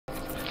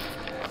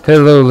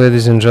Hello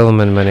ladies and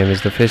gentlemen, my name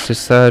is the Faceless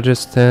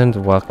Strategist and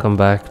welcome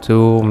back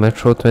to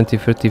Metro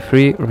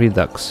 2033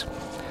 Redux.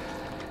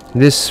 In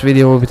this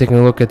video we'll be taking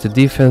a look at the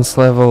defense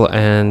level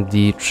and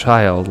the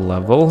child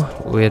level,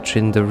 which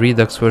in the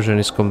Redux version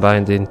is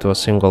combined into a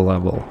single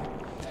level.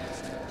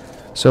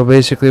 So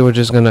basically we're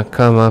just gonna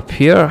come up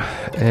here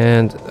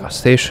and our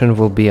station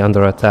will be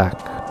under attack.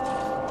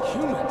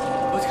 Human?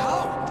 But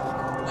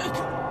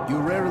how? You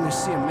rarely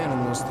see a man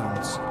in those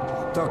towns.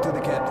 Talk to the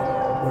captain.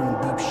 We're in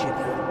deep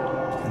shit.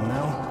 And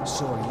now,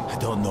 sorry. I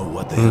don't know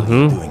what the hell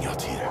you're doing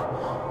out here,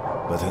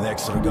 but an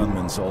extra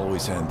gunman's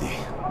always handy.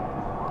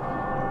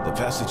 The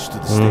passage to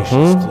the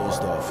station is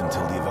closed off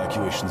until the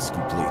evacuation is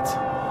complete.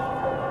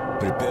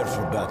 Prepare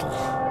for battle.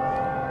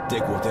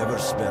 Take whatever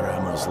spare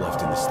ammo is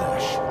left in the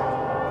stash.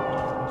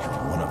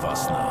 You're one of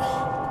us now.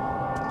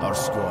 Our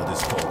squad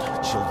is called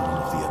Children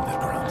of the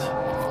Underground.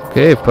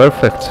 Okay,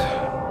 perfect.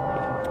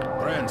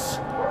 Friends,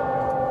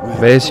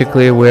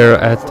 Basically we're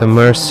at the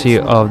mercy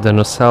of the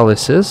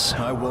Nosalises.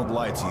 I won't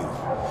lie to you.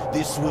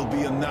 This will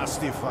be a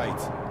nasty fight.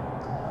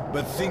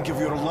 But think of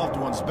your loved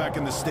ones back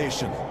in the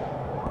station.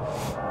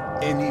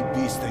 Any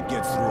beast that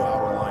gets through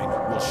our line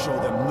will show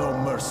them no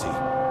mercy.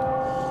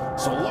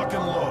 So lock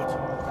and load,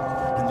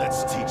 and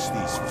let's teach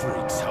these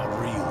freaks how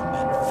real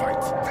men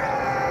fight.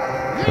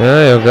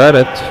 Yeah, you got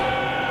it.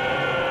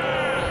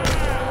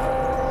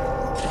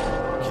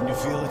 Can you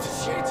feel it?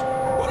 Shit!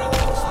 What are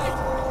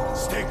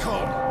those? Stay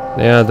calm.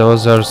 Yeah,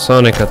 those are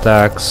sonic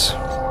attacks.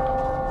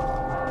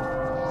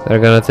 They're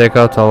gonna take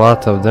out a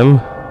lot of them.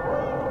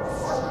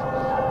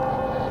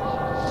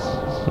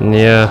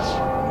 Yeah.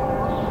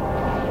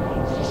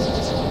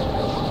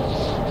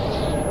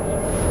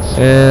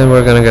 And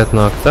we're gonna get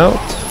knocked out.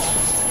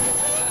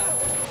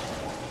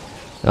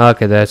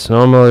 Okay, that's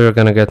normal. You're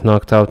gonna get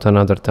knocked out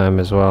another time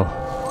as well.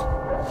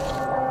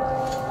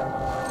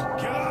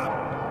 Get up!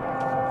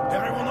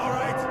 Everyone all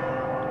right?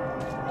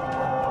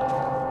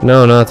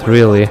 No, not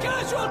really.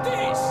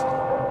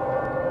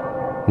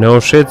 No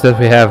shit that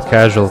we have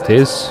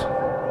casualties.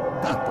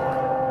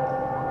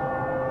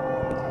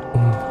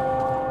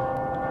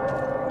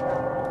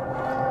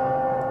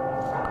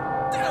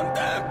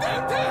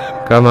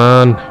 Come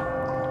on.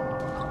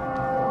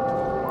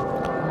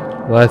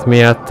 Let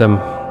me at them.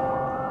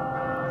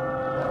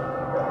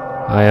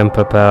 I am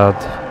prepared.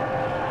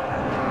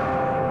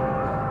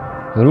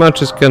 As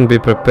much as can be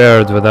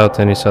prepared without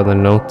any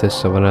sudden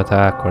notice of an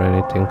attack or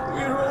anything.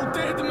 We're all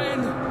dead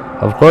men.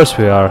 Of course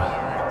we are.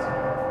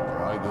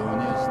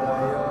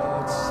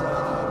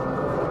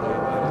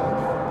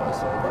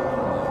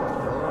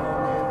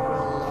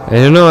 And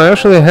you know,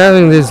 actually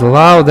having these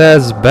loud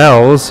ass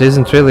bells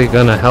isn't really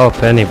gonna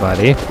help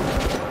anybody.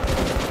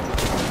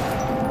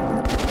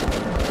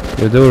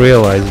 You do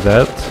realize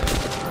that.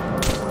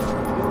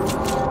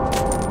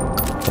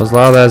 Those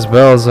loud ass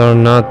bells are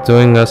not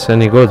doing us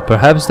any good.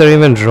 Perhaps they're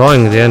even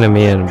drawing the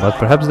enemy in, but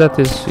perhaps that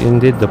is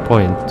indeed the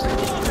point.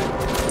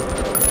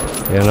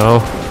 You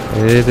know,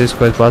 it is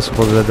quite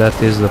possible that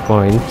that is the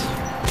point.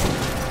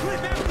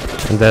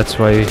 And that's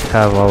why we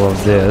have all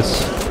of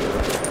this.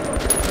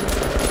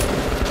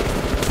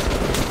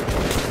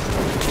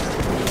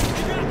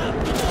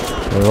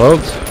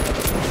 Reload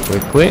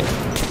quickly.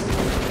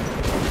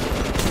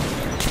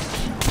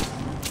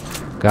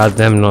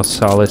 Goddamn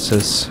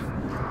Nosalises.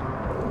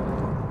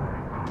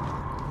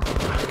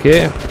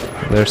 Okay,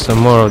 there's some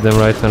more of them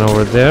right on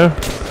over there.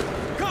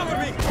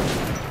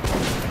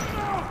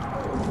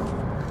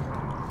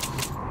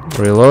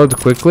 Reload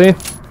quickly.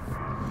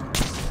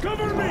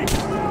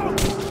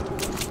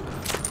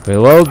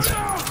 Reload.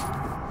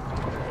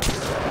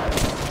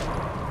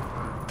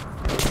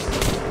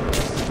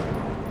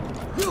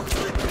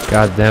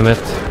 God damn it.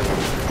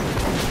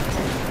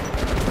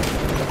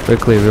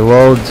 Quickly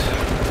reload.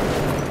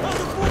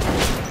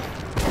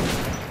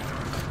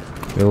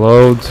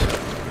 Reload.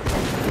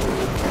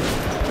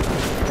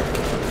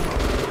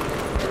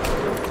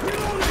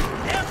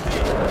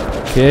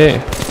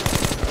 Okay.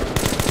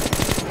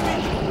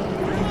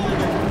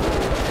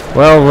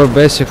 Well, we're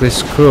basically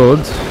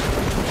screwed.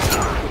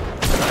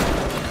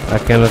 I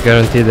cannot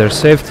guarantee their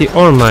safety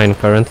or mine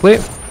currently.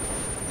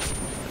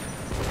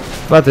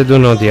 But I do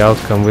know the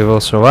outcome. We will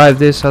survive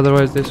this,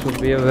 otherwise this would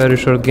be a very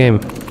short game.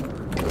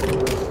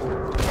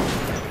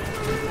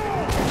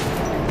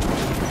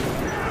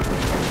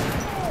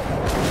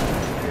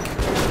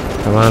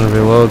 Come on,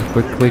 reload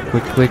quickly,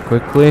 quickly,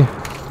 quickly.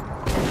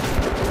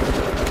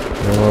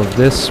 Reload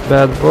this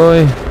bad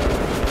boy.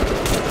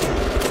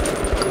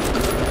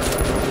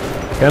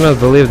 Cannot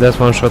believe that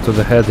one shot to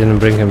the head didn't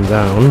bring him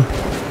down.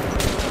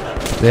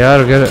 They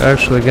are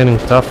actually getting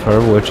tougher,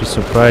 which is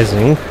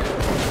surprising.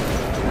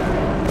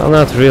 Well,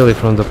 not really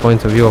from the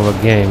point of view of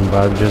a game,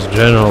 but just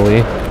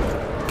generally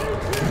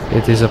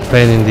it is a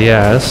pain in the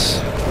ass.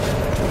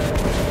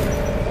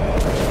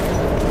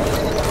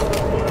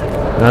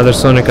 Another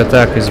sonic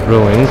attack is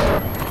brewing.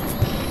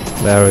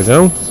 There we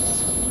go.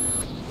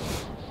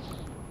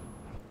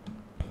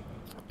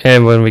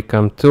 And when we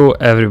come to,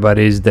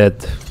 everybody is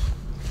dead.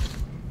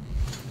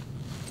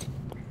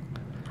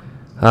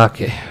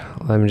 Okay,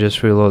 let me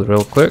just reload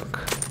real quick.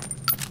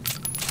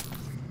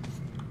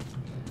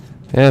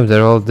 Yeah,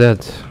 they're all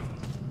dead.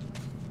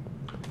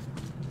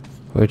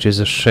 Which is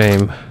a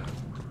shame.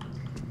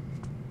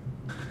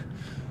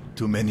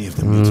 Too many of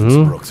the mutants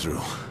broke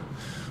through.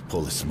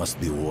 Polis must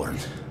be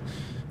warned.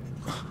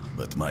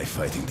 But my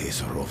fighting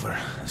days are over,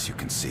 as you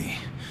can see.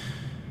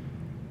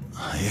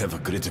 I have a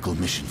critical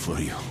mission for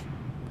you.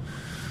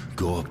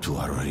 Go up to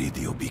our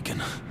radio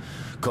beacon.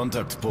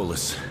 Contact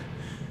Polis.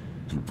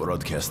 And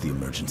broadcast the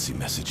emergency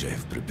message I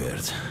have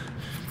prepared.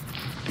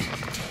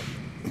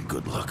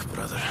 Good luck,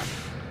 brother.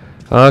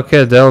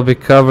 Okay, that'll be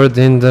covered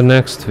in the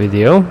next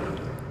video.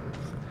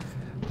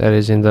 That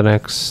is in the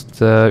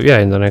next... yeah,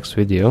 in the next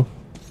video.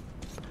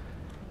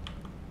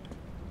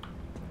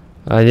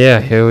 Yeah,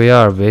 here we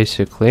are,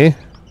 basically.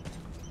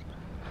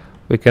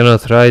 We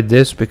cannot ride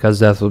this because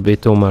that would be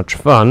too much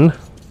fun.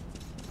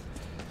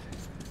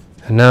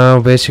 And now,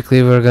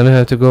 basically, we're gonna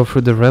have to go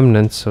through the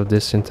remnants of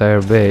this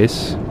entire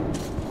base.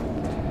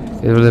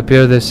 It would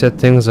appear they set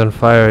things on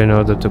fire in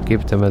order to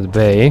keep them at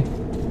bay.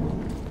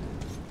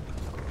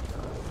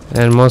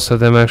 And most of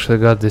them actually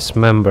got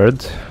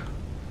dismembered.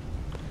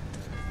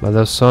 But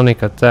those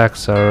sonic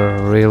attacks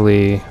are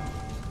really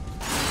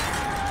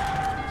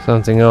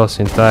something else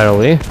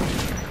entirely.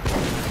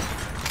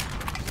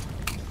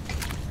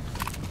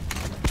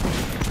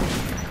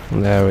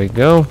 There we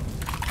go.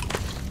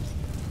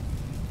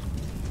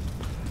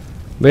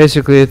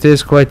 Basically, it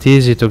is quite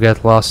easy to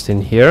get lost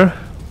in here.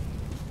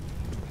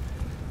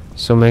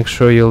 So make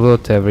sure you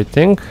loot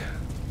everything.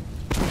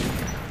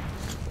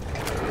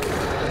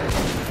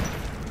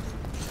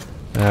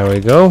 There we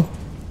go.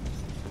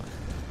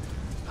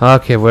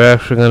 Okay, we're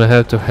actually gonna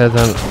have to head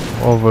on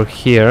over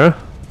here.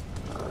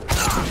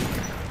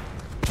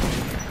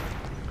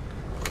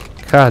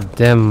 God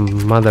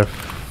damn mother...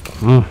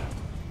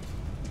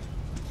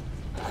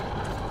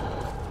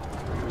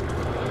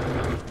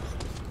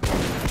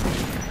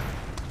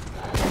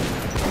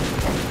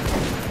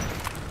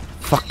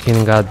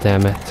 Fucking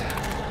goddamn it.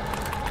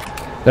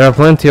 There are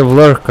plenty of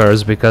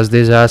lurkers because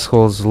these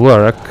assholes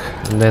lurk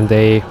and then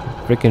they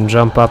freaking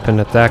jump up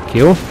and attack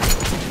you.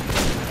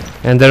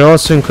 And they're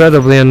also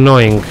incredibly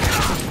annoying,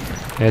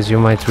 as you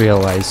might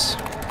realize.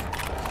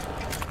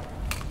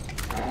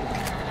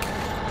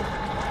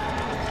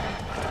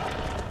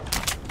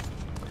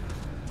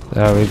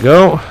 There we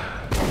go.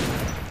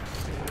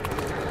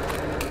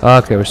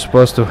 Okay, we're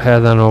supposed to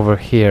head on over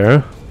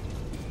here.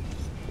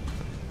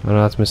 If I'm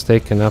not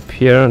mistaken, up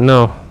here.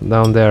 No,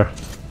 down there.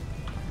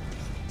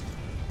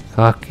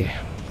 Okay.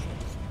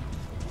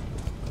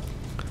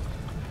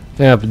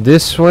 Yep,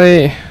 this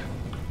way.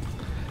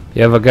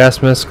 You have a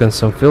gas mask and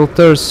some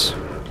filters.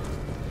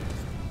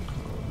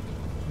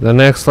 The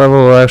next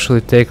level will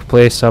actually take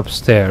place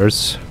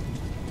upstairs.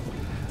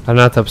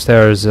 Not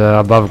upstairs,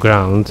 above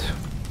ground.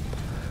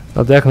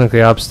 Well, technically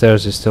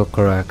upstairs is still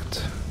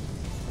correct.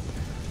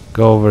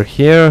 Go over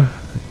here.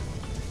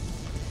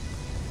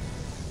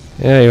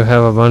 Yeah, you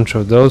have a bunch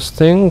of those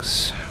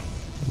things.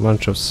 A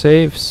bunch of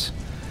safes.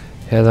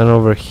 Head on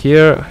over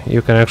here.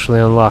 You can actually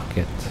unlock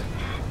it.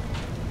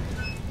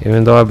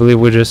 Even though I believe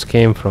we just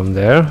came from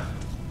there.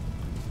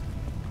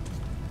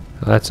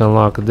 Let's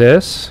unlock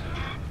this.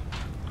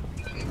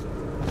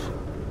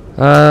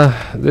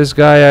 This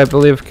guy, I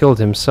believe, killed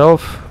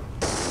himself.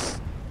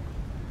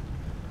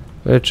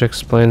 Which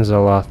explains a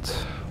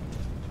lot.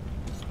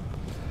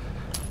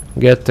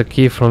 Get the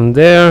key from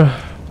there.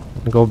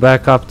 Go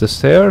back up the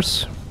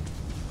stairs.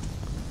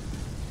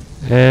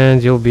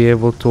 And you'll be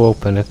able to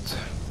open it.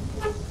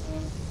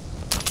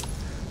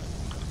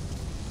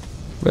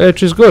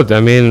 Which is good. I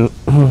mean,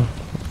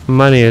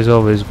 money is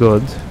always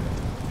good.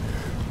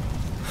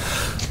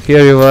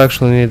 Here you will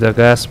actually need a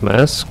gas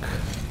mask.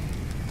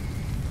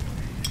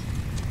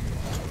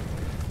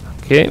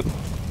 Okay.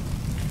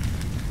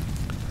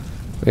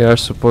 We are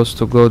supposed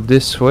to go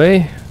this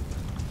way.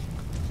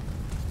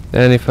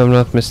 Then, if I'm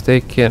not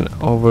mistaken,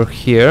 over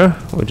here.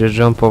 We just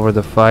jump over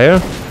the fire.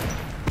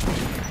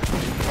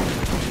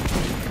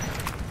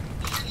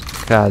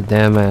 God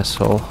damn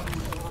asshole.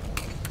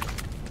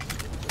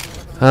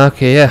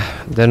 Okay,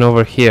 yeah. Then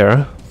over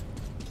here.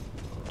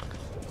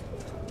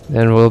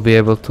 Then we'll be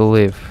able to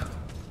leave.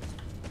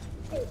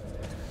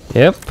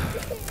 Yep.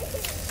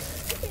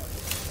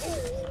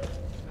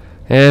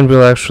 And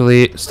we'll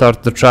actually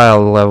start the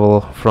trial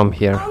level from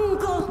here.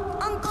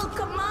 Uncle,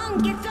 come on,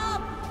 get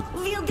up.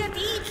 We'll get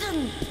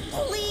eaten.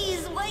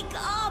 Please, wake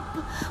up.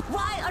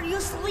 Why are you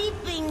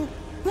sleeping?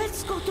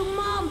 Let's go to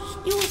Mom.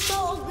 You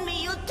told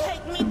me you'd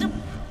take me to...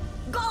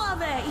 Go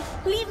away.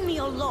 Leave me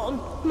alone.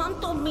 Mom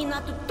told me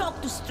not to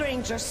talk to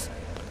strangers.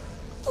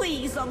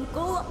 Please,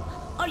 Uncle.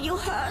 Are you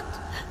hurt?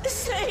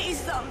 Say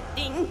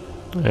something.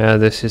 Yeah,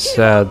 this is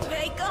sad.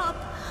 Wake up.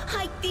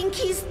 I think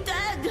he's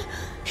dead.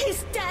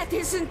 He's dead,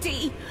 isn't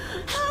he?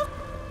 How?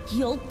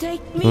 You'll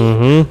take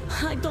me?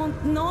 I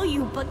don't know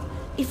you, but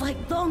if I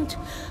don't,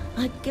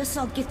 I guess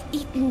I'll get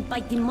eaten by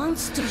the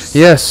monsters.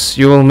 Yes,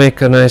 you will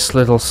make a nice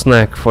little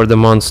snack for the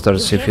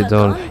monsters if you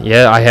don't.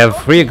 Yeah, I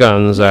have 3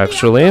 guns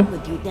actually. I'll come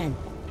with you then.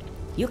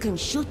 You can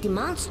shoot the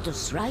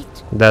monsters,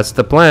 right? That's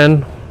the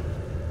plan.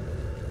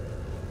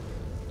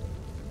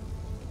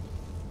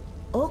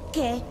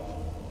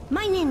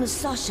 My name is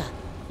Sasha.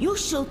 You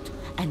shoot,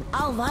 and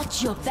I'll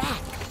watch your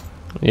back.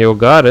 You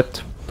got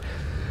it.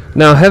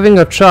 Now, having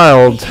a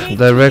child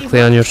directly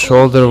on your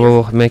shoulder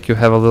will make you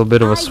have a little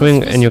bit of a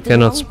swing, and you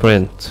cannot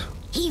sprint.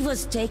 He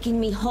was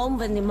taking me home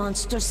when the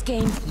monsters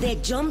came. They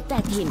jumped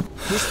at him.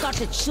 We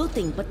started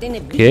shooting, but then a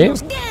bee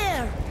was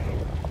there.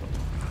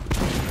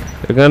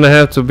 You're gonna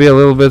have to be a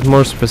little bit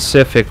more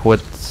specific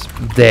with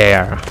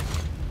there.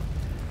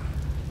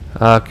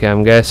 Okay,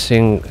 I'm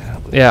guessing.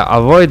 Yeah,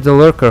 avoid the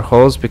lurker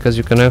holes because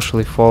you can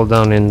actually fall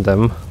down in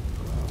them.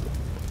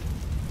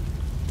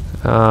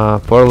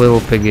 Poor little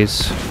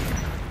piggies.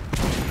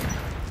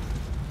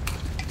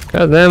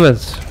 God damn it.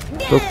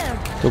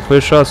 Took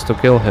 3 shots to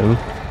kill him.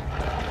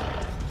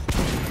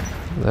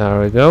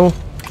 There we go.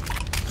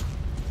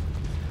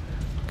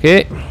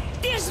 Okay.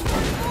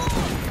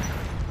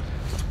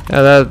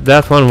 Yeah,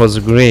 that one was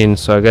green,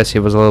 so I guess he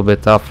was a little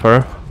bit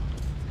tougher.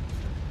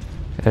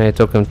 And it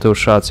took him 2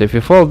 shots. If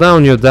you fall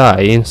down, you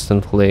die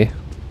instantly.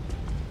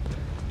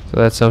 So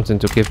that's something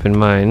to keep in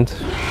mind.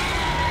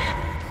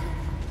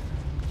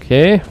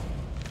 Okay.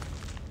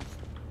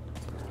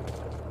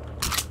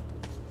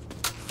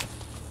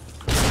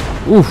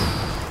 Oof.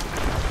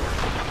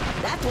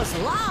 That was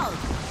loud.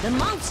 The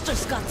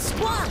monsters got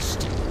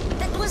squashed.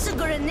 That was a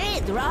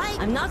grenade, right?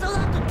 I'm not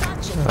allowed to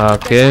touch it.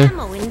 Okay. There's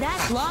ammo in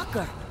that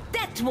locker.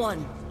 That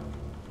one.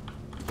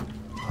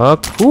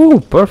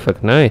 Ooh,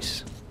 perfect,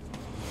 nice.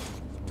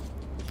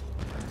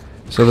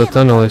 So the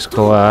tunnel is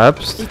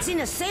collapsed. It's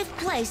in a safe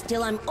place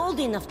till I'm old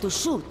enough to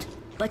shoot.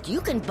 But you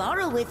can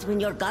borrow it when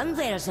your gun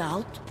wears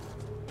out.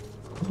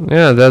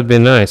 Yeah, that'd be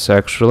nice,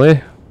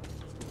 actually.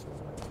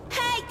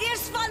 Hey,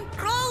 there's one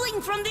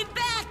crawling from the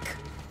back.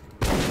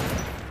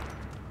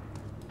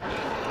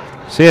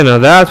 See, now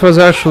that was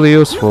actually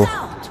useful.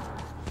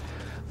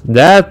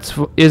 That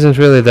isn't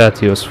really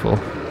that useful.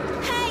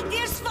 Hey,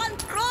 there's one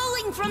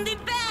crawling from the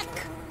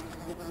back.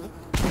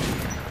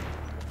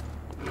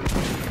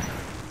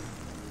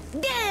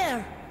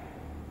 There.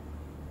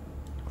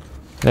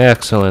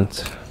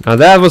 Excellent. Now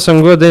that was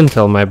some good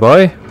intel, my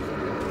boy.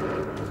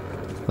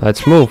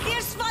 Let's move.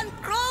 There's one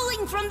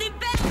crawling from the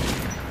back.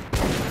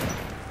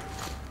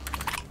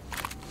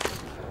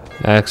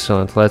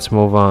 Excellent, let's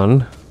move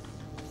on.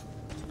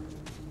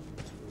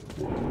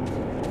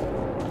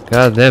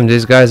 God damn,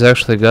 these guys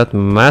actually got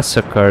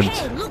massacred.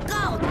 Hey, look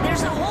out!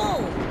 There's a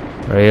hole.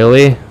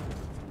 Really?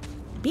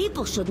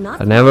 People should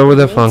not. I never would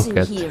have grenades thunk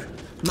in it. here.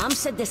 Mom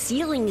said the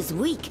ceiling is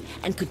weak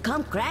and could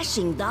come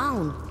crashing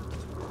down.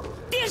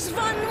 There's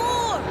one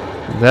more.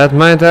 That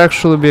might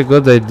actually be a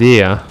good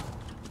idea.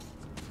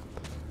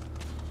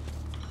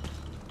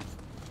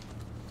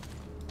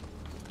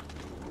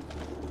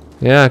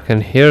 Yeah, I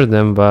can hear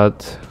them,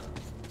 but...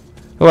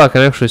 Oh, I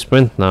can actually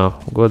sprint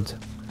now. Good.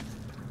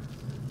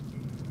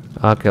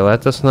 Okay,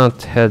 let us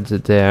not head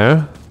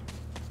there,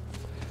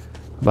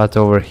 but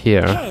over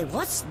here. Hey,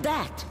 what's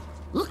that?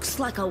 Looks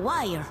like a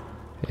wire.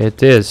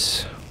 It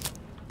is.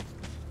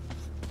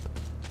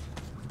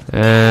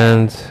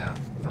 And...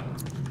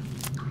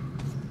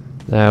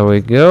 there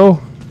we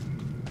go.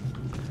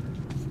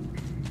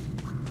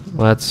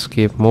 Let's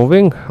keep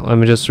moving. Let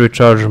me just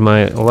recharge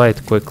my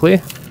light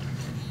quickly.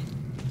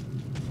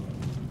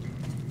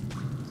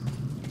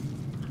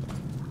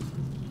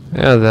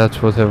 Yeah,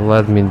 that would have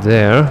led me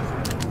there.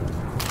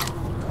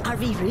 Are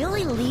we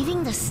really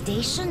leaving the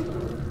station?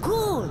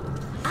 Cool.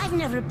 I've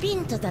never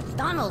been to the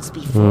tunnels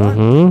before.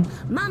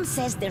 Mom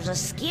says there's a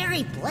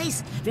scary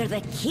place where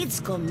the kids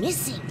go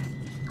missing.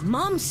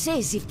 Mom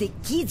says if the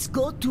kids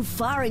go too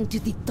far into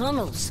the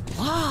tunnels.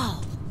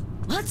 Wow.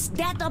 What's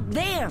that up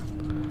there?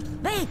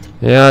 Wait.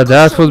 Yeah,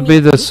 that show would be me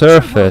the a picture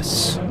of one.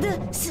 surface.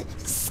 The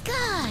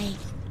sky.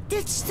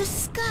 That's the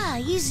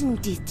sky,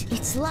 isn't it?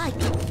 It's like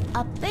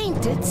a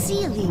painted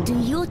ceiling. Do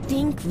you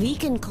think we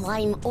can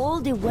climb all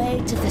the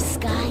way to the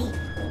sky?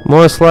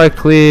 Most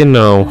likely,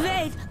 no.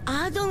 Wait,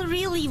 I don't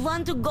really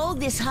want to go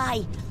this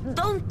high.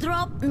 Don't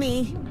drop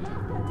me.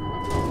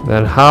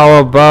 Then how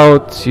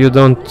about you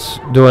don't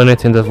do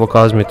anything that will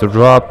cause me to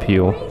drop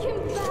you?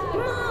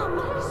 Mom!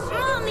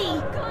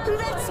 Mommy!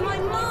 That's my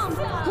mom!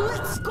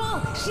 Let's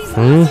go! She's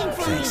waiting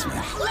for Thanks, me!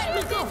 man. Let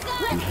me go!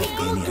 Let You me have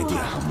go! any idea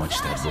how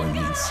much that boy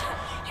means?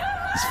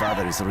 His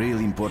father is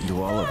really important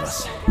to all of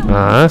us.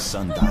 His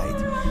son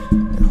died.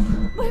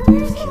 Well, we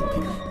killed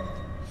him.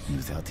 And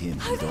without him,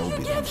 we'd all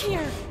be lost.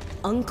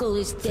 Uncle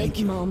is dead, Thank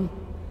you. Mom.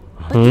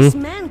 But this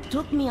man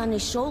took me on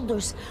his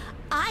shoulders.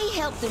 I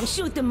helped him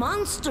shoot the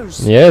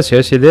monsters. Yes,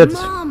 yes, he did.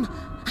 Mom,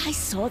 I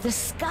saw the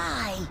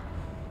sky.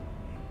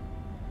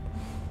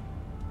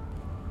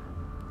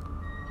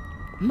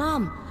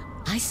 Mom,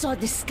 I saw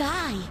the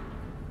sky.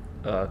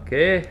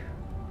 Okay.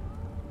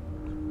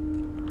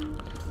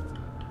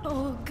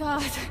 Oh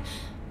God,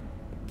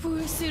 poor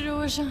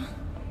Siroja.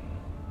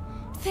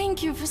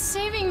 Thank you for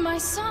saving my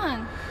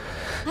son.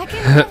 I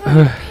can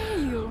never repay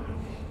you.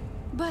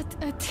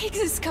 But take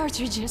these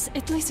cartridges,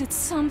 at least it's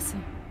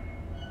something.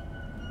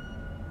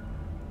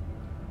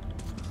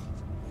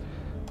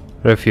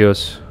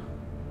 Refuse.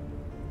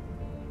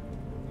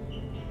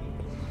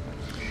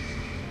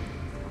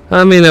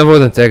 I mean, I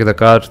wouldn't take the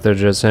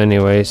cartridges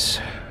anyways.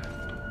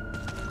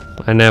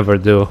 I never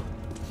do.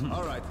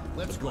 All right,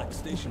 let's go.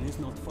 Station is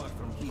not far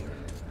from here,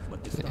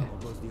 but the tunnel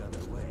goes the other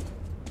way.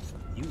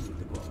 You need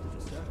to go up to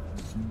the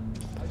surface.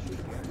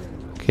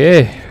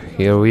 Okay,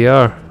 here we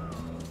are.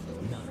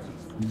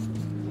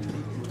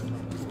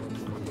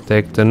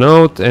 Take the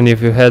note, and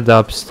if you head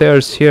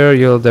upstairs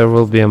here, there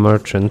will be a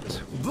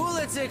merchant.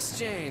 Bullets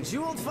exchange.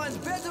 You won't find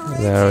better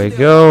rates There we in the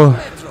go.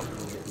 metro.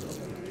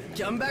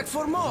 Come back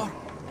for more.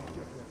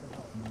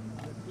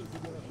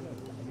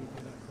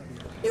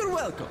 You're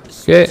welcome.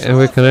 Okay, and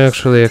we can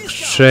actually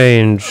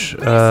exchange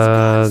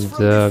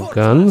the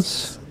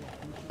guns.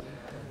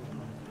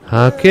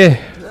 Okay.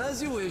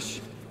 As you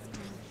wish.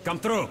 Come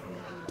through.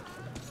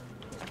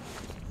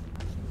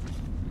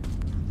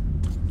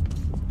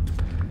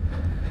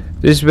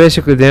 This is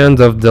basically the end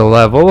of the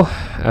level.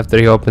 After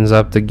he opens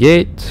up the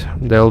gate,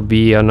 there'll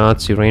be a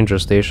Nazi ranger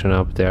station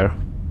up there.